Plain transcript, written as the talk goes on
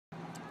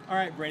All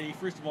right, Brady,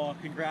 first of all,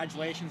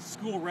 congratulations.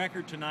 School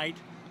record tonight.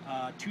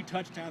 2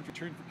 touchdowns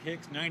returned for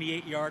kicks,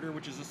 98-yarder,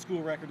 which is a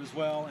school record as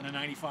well, and a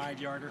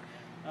 95-yarder.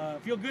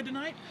 Feel good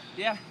tonight?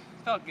 Yeah,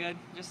 felt good.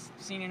 Just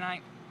senior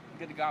night,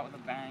 good to go out with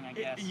a bang, I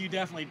guess. You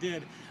definitely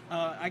did.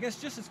 I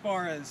guess just as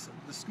far as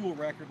the school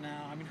record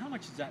now, I mean, how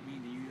much does that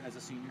mean to you as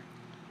a senior?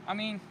 I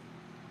mean,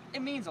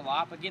 it means a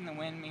lot, but getting the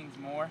win means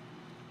more.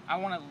 I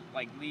want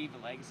to leave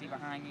a legacy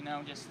behind, you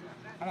know. Just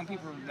I want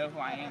people to know who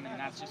I am, and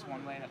that's just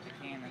one way that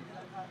they can. And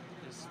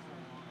just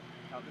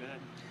felt good.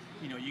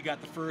 You know, you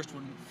got the first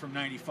one from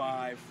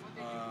 95.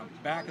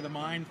 Back of the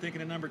mind,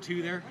 thinking of number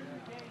 2 there?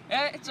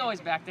 Yeah, it's always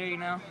back there, you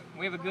know.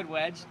 We have a good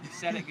wedge,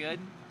 set it good.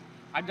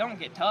 I don't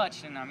get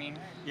touched, and I mean,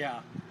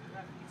 yeah,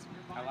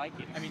 I like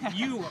it. I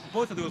mean,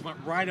 both of those went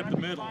right up the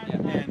middle,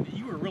 and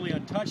you were really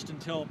untouched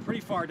until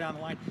pretty far down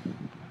the line.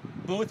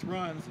 Both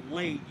runs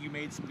late, you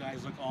made some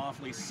guys look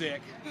awfully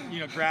sick, you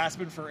know,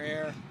 grasping for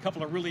air. A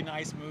couple of really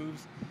nice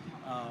moves.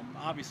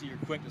 Obviously, your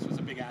quickness was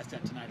a big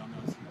asset tonight on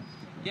those.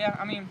 Yeah,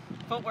 I mean,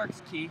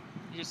 footwork's key.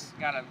 You just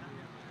gotta.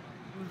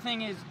 The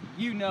thing is,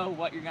 you know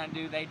what you're gonna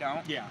do. They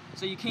don't. Yeah.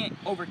 So you can't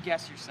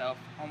overguess yourself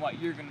on what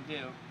you're gonna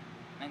do,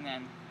 and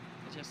then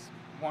it's just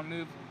one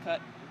move,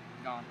 cut,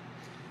 gone.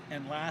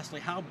 And lastly,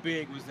 how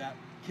big was that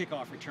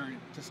kickoff return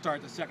to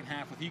start the second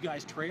half with you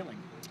guys trailing?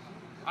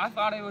 I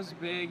thought it was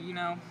big. You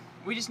know,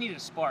 we just needed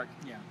a spark.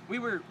 Yeah. We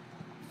were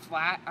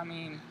flat. I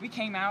mean, we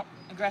came out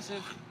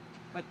aggressive,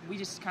 but we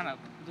just kind of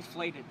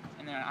deflated.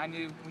 And then I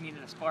knew we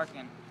needed a spark,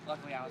 and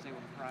luckily I was able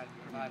to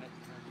provide it.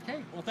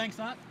 Okay, well, thanks,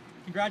 Not.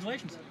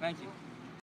 Congratulations. Thank you.